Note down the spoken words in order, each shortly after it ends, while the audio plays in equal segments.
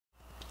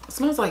It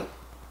smells like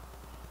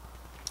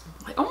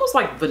almost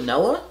like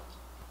vanilla.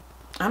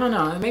 I don't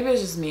know, maybe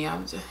it's just me.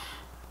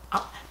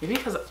 Maybe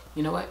because,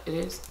 you know what it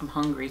is? I'm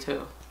hungry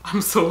too.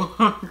 I'm so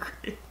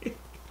hungry.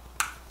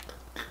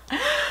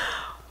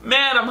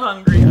 Man, I'm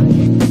hungry.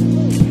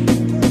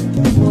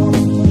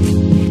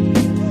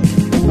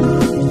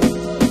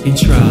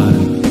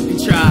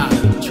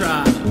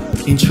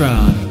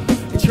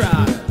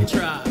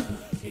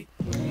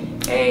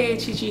 Hey,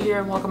 Chi-Chi here,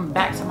 and welcome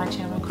back to my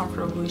channel,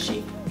 Comfortably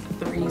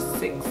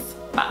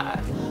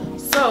Chic365.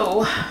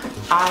 So,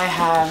 I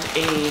have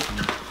a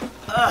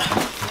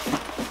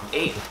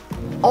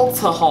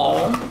Ulta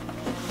haul.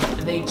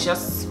 They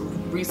just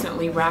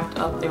recently wrapped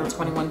up their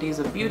 21 days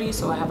of beauty,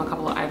 so I have a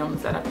couple of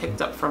items that I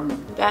picked up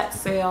from that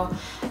sale,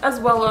 as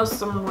well as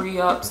some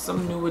re-ups,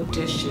 some new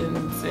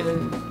additions,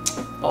 and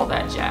all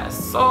that jazz.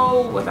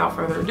 So without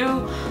further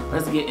ado,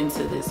 let's get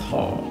into this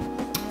haul.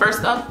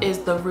 First up is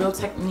the Real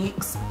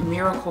Techniques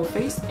Miracle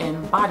Face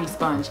and Body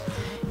Sponge.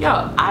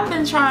 Yo, I've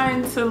been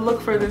trying to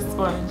look for this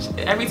sponge.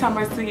 Every time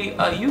I see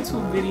a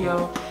YouTube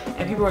video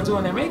and people are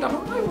doing their makeup,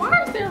 I'm like,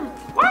 why is their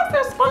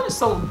sponge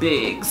so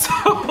big? So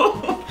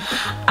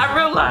I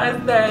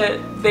realized that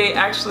they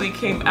actually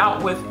came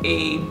out with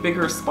a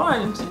bigger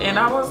sponge, and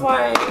I was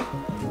like,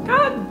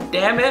 God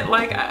damn it,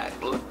 like,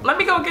 let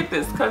me go get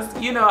this, because,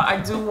 you know, I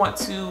do want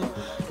to,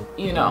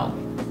 you know,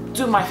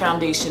 do my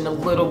foundation a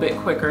little bit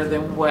quicker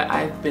than what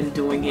I've been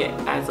doing it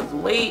as of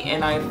late,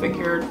 and I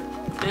figured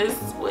this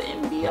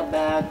wouldn't be a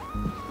bad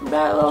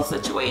little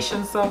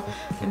situation, so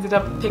ended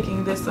up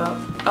picking this up.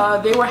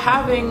 They were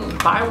having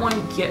buy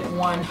one get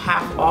one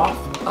half off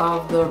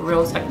of the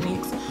Real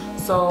Techniques,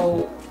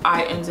 so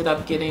I ended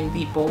up getting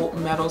the Bold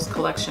Metals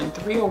Collection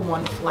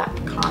 301 Flat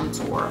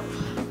Contour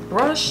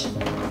brush,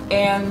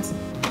 and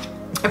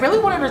I really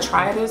wanted to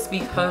try this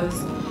because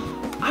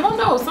I don't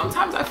know,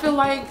 sometimes I feel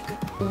like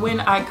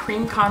when I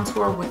cream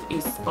contour with a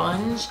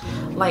sponge,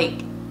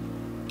 like,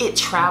 it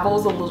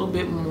travels a little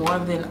bit more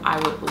than I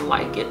would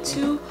like it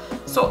to.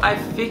 So I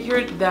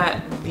figured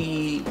that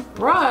the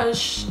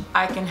brush,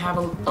 I can have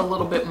a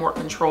little bit more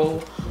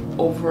control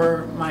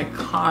over my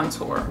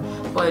contour.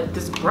 But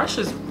this brush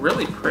is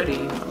really pretty.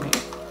 Let me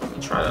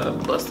try to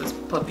bust this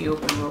puppy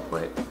open real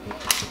quick.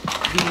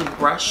 The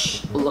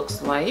brush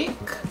looks like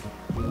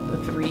the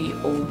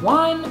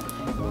 301,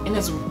 and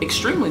it's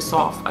extremely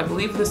soft. I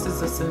believe this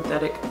is a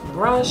synthetic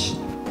brush,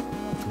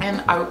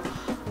 and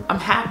I'm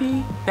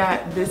happy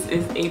that this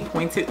is a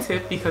pointed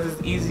tip because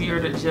it's easier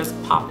to just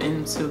pop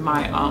into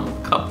my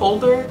cup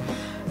holder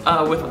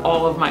with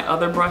all of my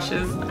other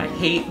brushes. I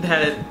hate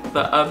that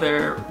the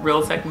other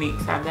Real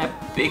Techniques have that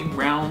big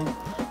round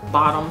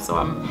bottom, so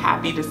I'm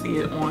happy to see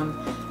it on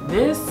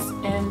this.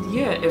 And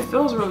yeah, it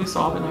feels really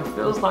soft, and it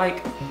feels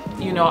like,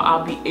 you know,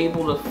 I'll be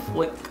able to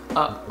flick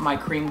up my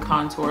cream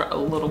contour a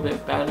little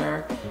bit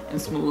better and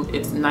smooth.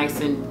 It's nice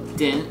and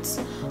dense,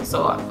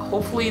 so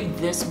hopefully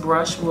this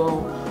brush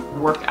will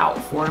work out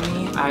for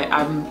me.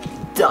 I'm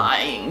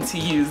dying to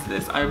use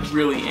this. I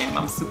really am.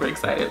 I'm super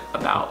excited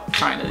about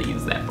trying to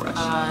use that brush.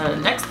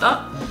 Next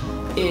up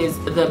is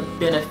the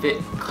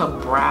Benefit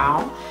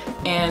Brow,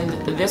 and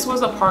this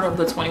was a part of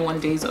the 21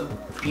 Days of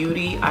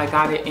Beauty. I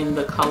got it in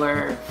the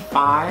color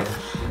 5.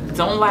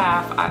 Don't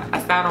laugh, I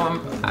sat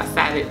on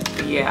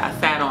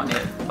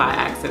it by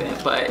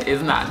accident, but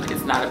it's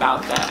not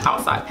about that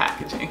outside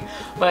packaging.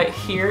 But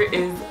here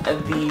is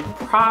the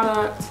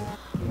product.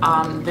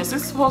 This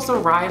is supposed to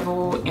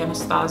rival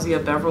Anastasia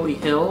Beverly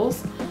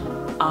Hills,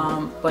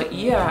 but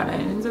yeah, I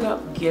ended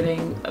up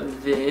getting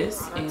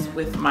this. And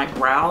with my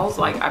brows,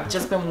 like, I've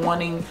just been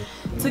wanting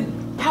to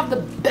have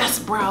the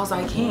best brows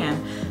I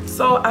can.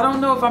 So I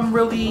don't know if I'm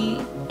really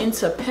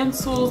into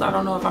pencils. I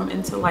don't know if I'm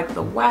into like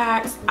the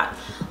wax.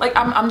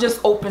 I'm just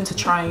open to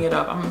trying it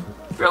up. I'm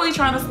really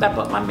trying to step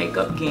up my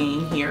makeup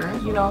game here.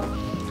 You know,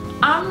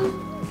 I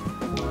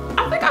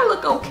think I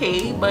look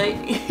okay, but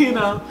you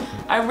know,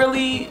 I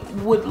really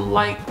would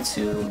like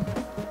to,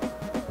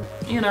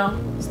 you know,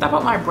 step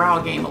up my brow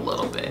game a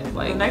little bit.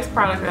 Like, the next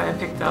product that I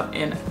picked up,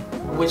 and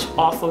which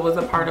also was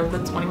a part of the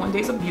 21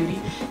 Days of Beauty,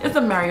 is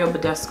the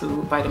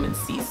Badescu Vitamin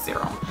C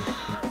Serum.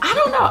 I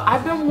don't know,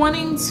 I've been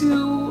wanting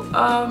to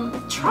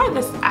try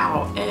this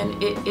out,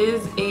 and it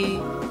is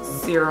a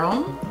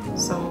serum.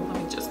 So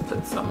let me just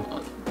put some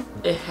on.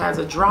 It has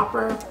a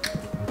dropper.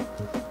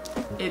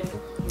 It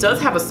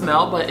does have a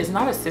smell, but it's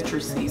not a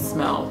citrusy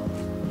smell.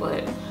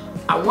 But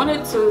I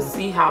wanted to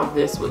see how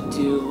this would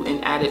do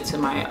and add it to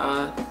my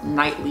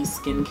nightly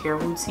skincare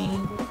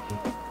routine.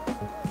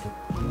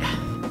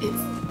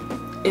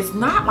 It's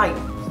not like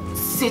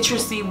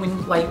citrusy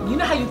when, like, you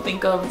know how you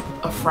think of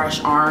a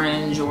fresh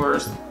orange or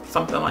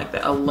something like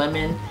that, a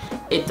lemon.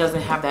 It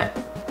doesn't have that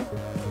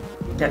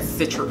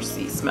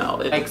citrusy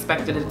smell. I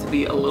expected it to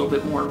be a little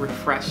bit more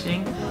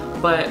refreshing,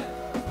 but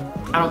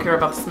I don't care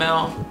about the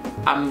smell.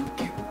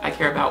 I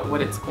care about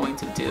what it's going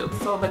to do.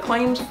 So the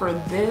claims for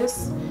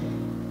this,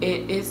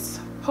 it is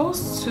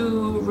supposed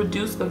to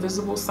reduce the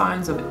visible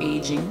signs of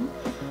aging,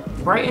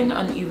 brighten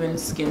uneven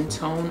skin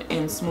tone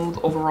and smooth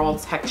overall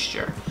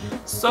texture.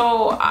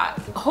 So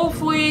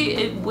hopefully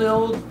it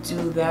will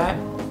do that.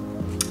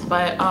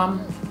 But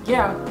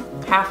yeah,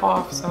 half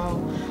off, so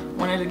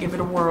wanted to give it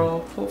a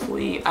whirl.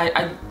 Hopefully,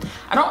 I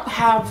don't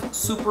have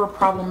super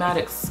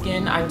problematic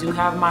skin. I do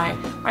have my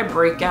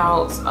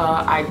breakouts.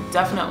 I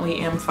definitely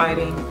am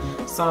fighting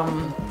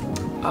some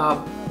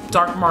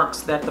dark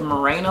marks that the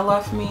Morena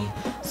left me.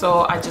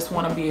 So I just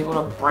want to be able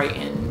to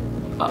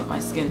brighten up my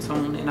skin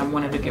tone, and I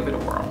wanted to give it a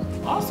whirl.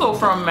 Also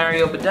from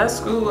Mario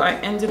Badescu, I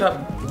ended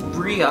up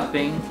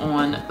re-upping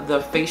on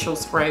the facial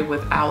spray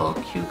with aloe,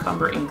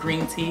 cucumber, and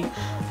green tea.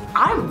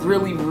 I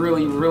really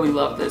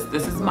love this.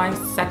 This is my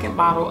second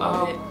bottle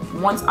of it.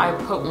 Once I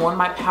put on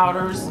my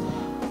powders,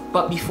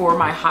 but before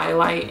my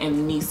highlight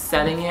and me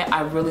setting it,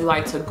 I really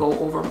like to go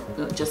over,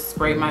 just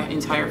spray my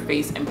entire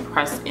face and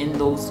press in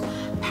those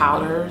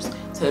powders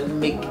to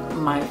make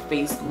my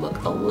face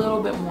look a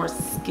little bit more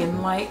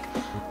skin-like.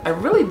 I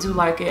really do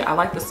like it. I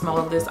like the smell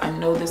of this. I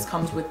know this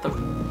comes with the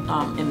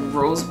in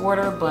rose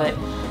water,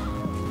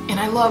 and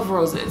I love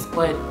roses,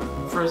 but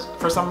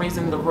for some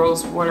reason the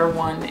rose water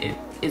one, it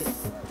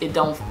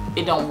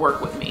don't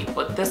work with me.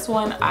 But this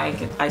one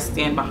I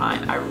stand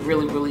behind. I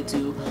really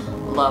do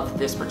love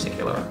this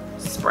particular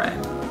spray.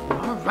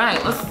 All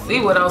right, let's see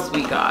what else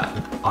we got.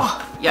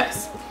 Oh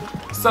yes,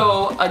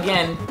 so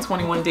again,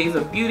 21 Days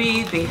of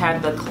Beauty, they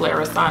had the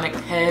Clarisonic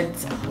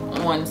heads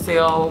on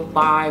sale.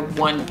 Buy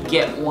one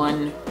get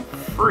one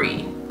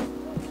free.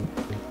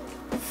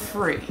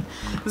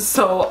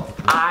 So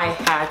I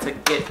had to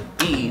get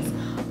these.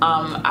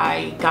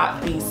 I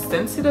got the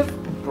sensitive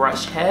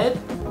brush head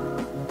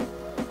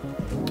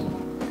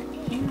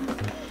right here,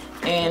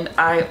 and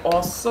I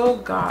also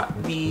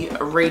got the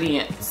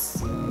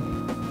Radiance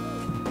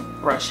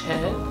brush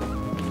head.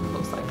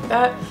 Looks like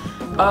that.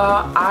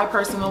 I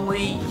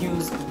personally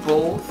use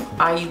both.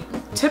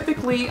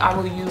 Typically I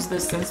will use the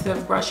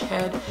sensitive brush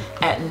head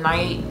at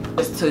night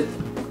just to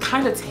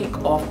kind of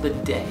take off the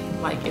day.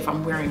 Like if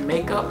I'm wearing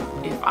makeup,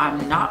 if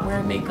I'm not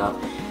wearing makeup,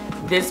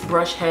 this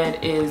brush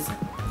head is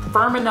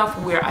firm enough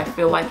where I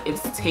feel like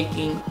it's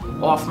taking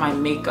off my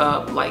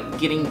makeup, like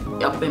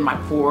getting up in my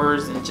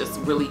pores and just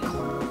really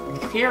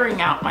clearing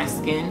out my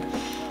skin,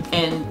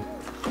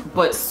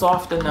 but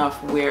soft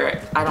enough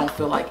where I don't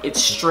feel like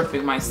it's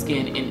stripping my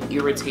skin and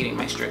irritating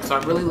my streaks. So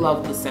I really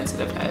love the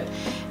sensitive head.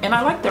 And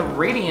I like the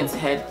Radiance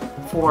head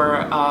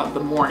for the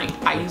morning.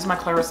 I use my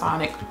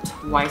Clarisonic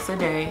twice a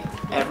day,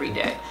 every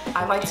day.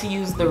 I like to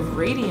use the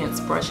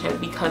Radiance brush head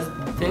because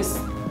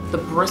the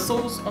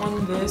bristles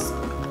on this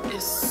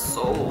is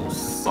so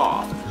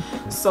soft.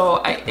 So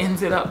I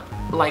ended up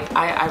like,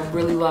 I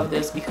really love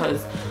this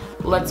because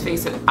let's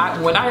face it,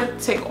 when I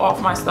take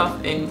off my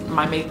stuff in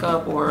my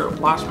makeup or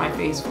wash my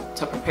face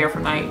to prepare for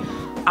night,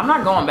 I'm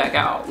not going back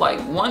out.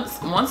 Like once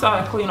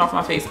I clean off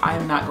my face, I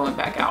am not going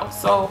back out.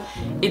 So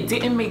it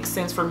didn't make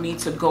sense for me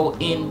to go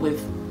in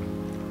with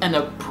an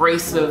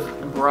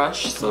abrasive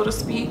brush, so to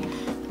speak.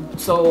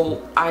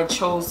 So I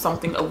chose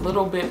something a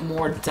little bit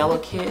more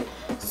delicate.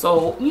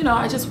 So, you know,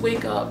 I just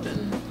wake up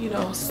and, you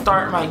know,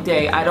 start my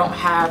day. I don't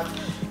have,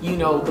 you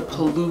know, the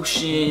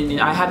pollution.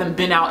 I haven't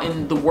been out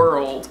in the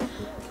world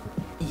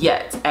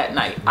yet at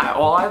night.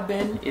 All I've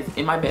been is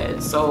in my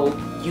bed. So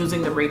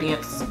using the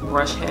Radiance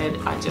brush head,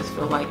 I just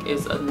feel like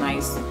is a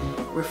nice,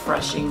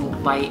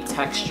 refreshing, light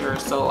texture.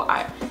 So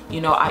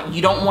you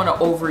don't want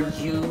to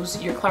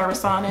overuse your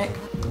Clarisonic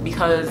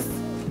because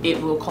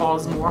it will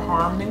cause more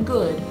harm than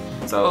good.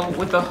 So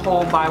with the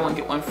whole buy one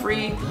get one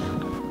free,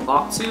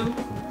 bought two,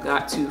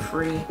 got two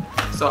free.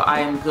 So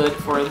I am good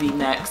for the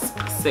next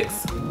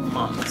 6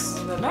 months.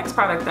 The next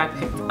product I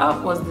picked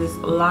up was this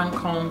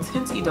Lancome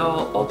Tint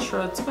Idole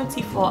Ultra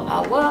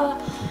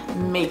 24-hour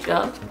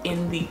makeup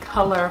in the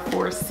color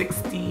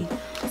 460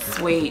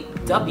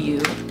 Suede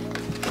W.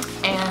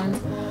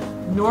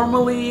 And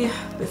normally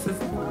this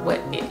is what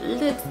it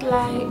looks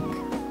like.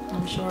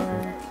 I'm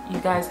sure you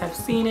guys have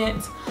seen it,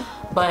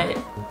 but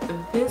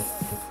this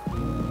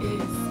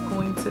is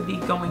going to be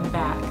going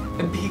back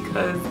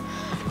because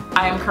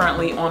I am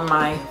currently on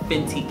my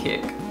Fenty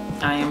kick.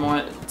 I am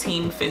on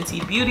Team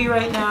Fenty Beauty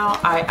right now.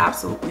 I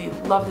absolutely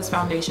love this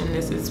foundation.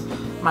 This is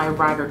my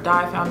ride or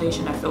die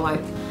foundation. I feel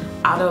like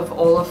out of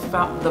all of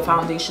the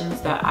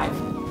foundations that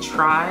I've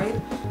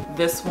tried,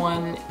 this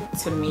one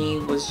to me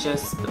was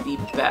just the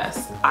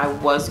best. I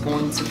was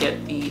going to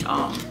get the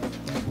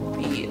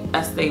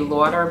Estee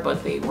Lauder,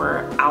 but they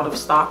were out of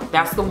stock.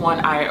 That's the one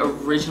I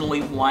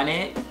originally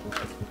wanted,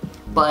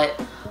 but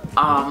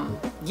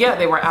yeah,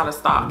 they were out of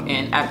stock,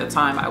 and at the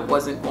time I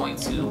wasn't going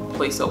to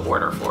place an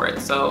order for it,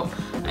 so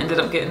I ended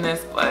up getting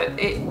this. But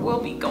it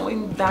will be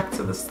going back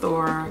to the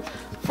store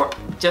for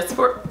just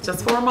for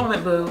a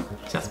moment, boo.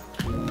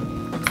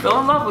 I'm still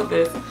in love with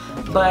this,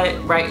 but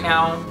right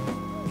now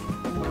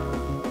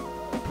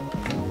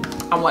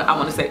I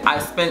want to say I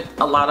spent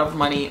a lot of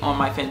money on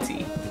my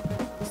Fenty,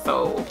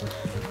 so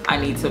I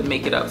need to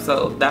make it up.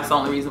 So that's the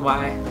only reason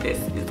why this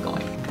is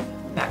going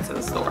back to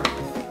the store.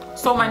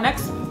 So my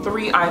next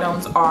 3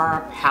 items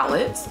are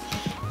palettes,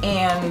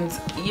 And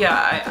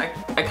yeah,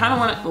 I kind of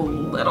went a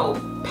little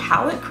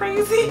palette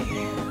crazy.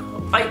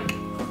 Like,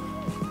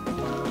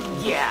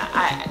 yeah,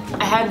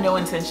 I had no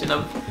intention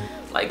of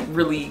like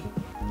really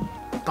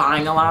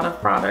buying a lot of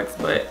products,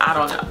 but I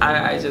don't know,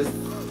 I just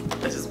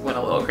went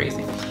a little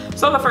crazy.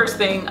 So the first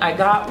thing I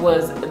got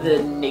was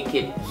the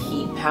Naked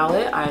Heat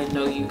palette. I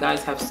know you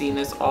guys have seen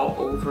this all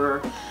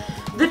over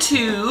the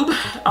tube.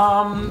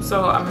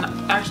 So I'm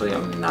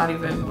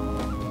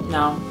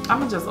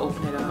gonna just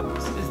open it up.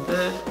 This is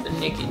the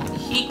Naked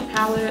Heat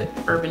palette,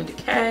 Urban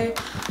Decay.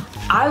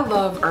 I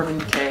love Urban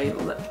Decay.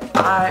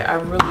 I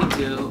really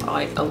do.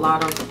 Like a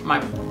lot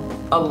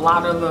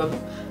of the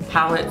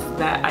palettes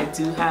that I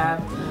do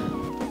have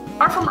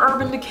are from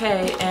Urban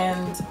Decay,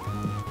 and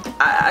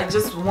I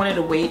just wanted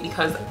to wait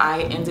because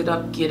I ended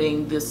up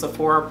getting the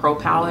Sephora Pro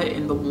palette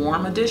in the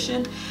warm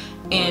edition,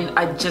 and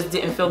I just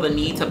didn't feel the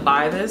need to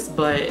buy this,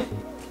 but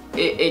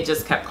it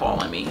just kept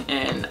calling me,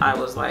 and I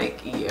was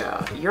like,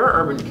 yeah, you're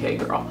Urban Decay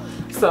girl.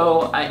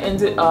 So I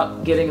ended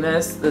up getting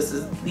this.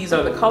 These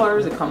are the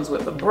colors. It comes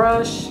with a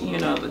brush, you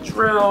know, the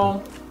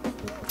drill.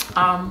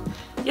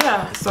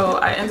 Yeah, so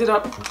I ended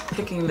up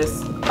picking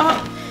this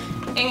up,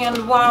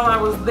 and while I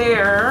was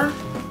there,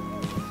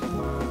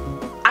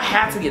 I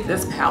had to get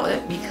this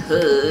palette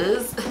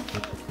because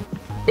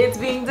it's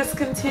being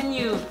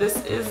discontinued.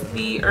 This is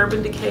the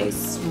Urban Decay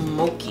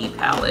Smoky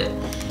palette,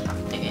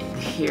 and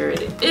here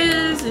it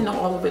is in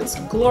all of its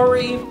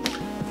glory.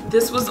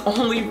 This was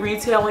only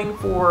retailing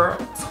for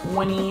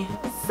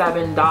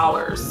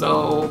 $27,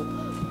 so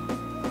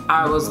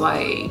I was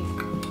like,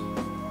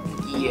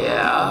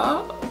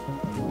 yeah,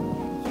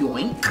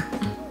 yoink.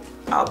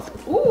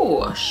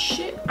 Oh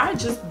shit, I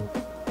just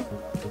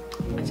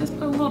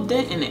put a little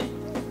dent in it.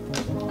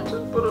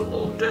 Put a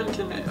little dent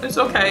in it. It's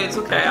okay, it's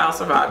okay, I'll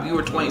survive. You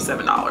were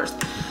 $27.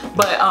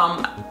 But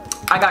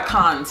I got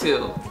conned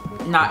too.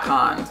 Not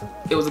conned.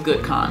 It was a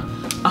good con.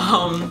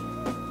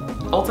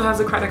 Ulta has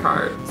a credit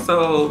card.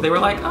 So they were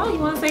like, oh, you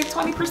want to save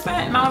 20%?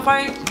 And I was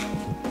like,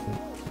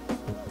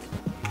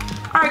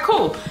 all right,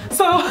 cool.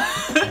 So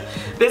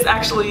this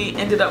actually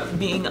ended up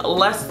being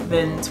less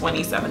than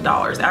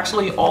 $27.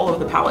 Actually, all of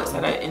the palettes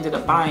that I ended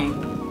up buying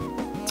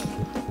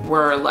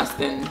were less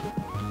than,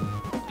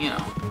 you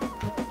know,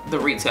 the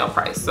retail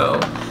price. So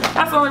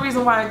that's the only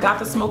reason why I got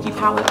the Smoky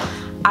palette.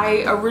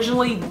 I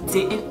originally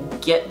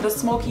didn't get the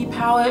Smoky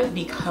palette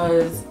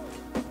because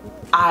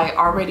I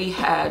already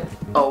had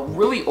a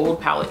really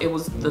old palette. It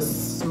was the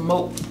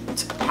Smoked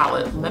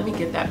palette. Let me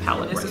get that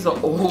palette. This is an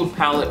old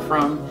palette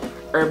from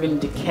Urban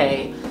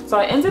Decay. So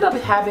I ended up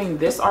having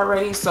this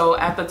already. So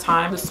at the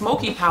time the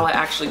Smoky palette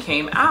actually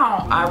came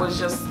out, I was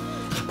just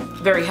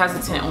very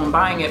hesitant on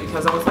buying it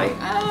because I was like,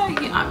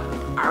 yeah,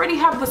 I already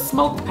have the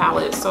Smoked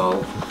palette.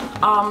 So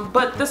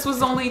but this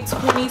was only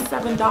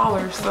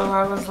 $27, so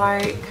I was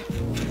like,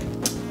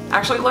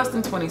 actually less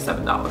than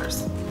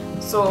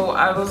 $27. So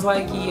I was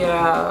like,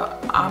 yeah,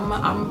 I'm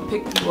gonna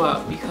pick you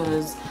up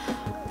because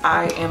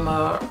I am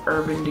a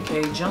Urban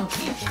Decay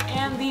junkie.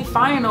 And the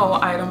final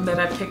item that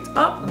I picked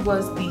up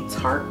was the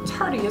Tarte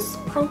Tarteous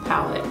Pro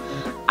palette.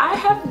 I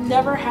have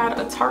never had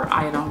a Tarte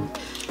item.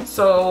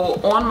 So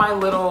on my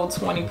little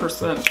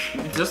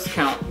 20%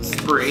 discount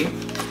spree,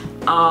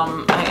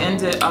 I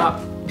ended up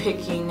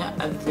picking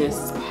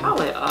this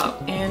palette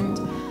up, and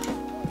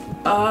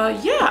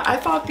yeah, I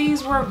thought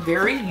these were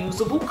very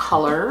usable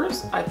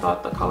colors. I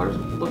thought the colors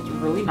looked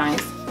really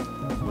nice,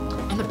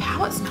 and the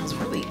palette smells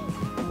really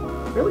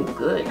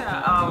good.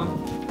 Yeah,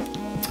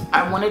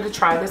 I wanted to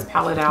try this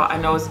palette out. I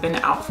know it's been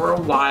out for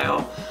a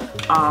while.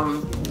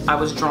 I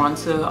was drawn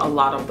to a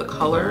lot of the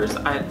colors.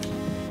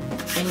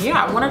 And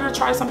yeah, I wanted to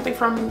try something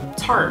from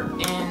Tarte,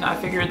 and I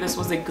figured this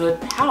was a good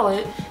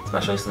palette,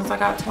 especially since I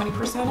got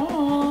 20%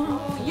 off.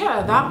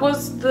 Yeah, that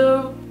was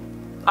the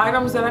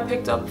items that I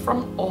picked up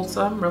from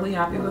Ulta. I'm really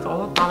happy with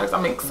all the products.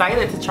 I'm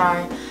excited to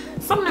try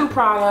some new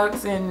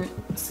products and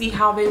see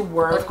how they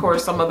work. Of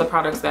course, some of the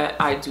products that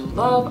I do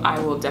love, I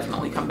will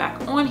definitely come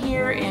back on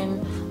here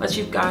and let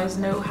you guys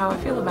know how I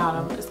feel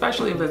about them,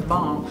 especially if it's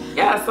bomb.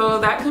 Yeah, so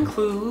that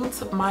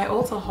concludes my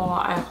Ulta haul.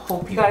 I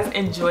hope you guys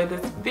enjoyed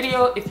this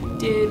video. If you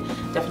did,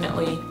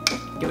 definitely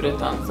give it a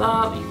thumbs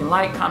up. You can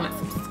like, comment,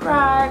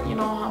 subscribe, you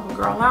know, help a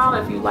girl out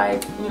if you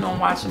like, you know,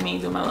 watching me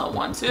do my little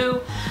 1,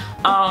 2.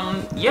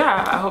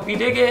 Yeah, I hope you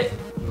dig it.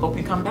 Hope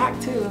you come back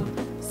too.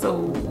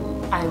 So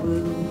I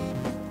will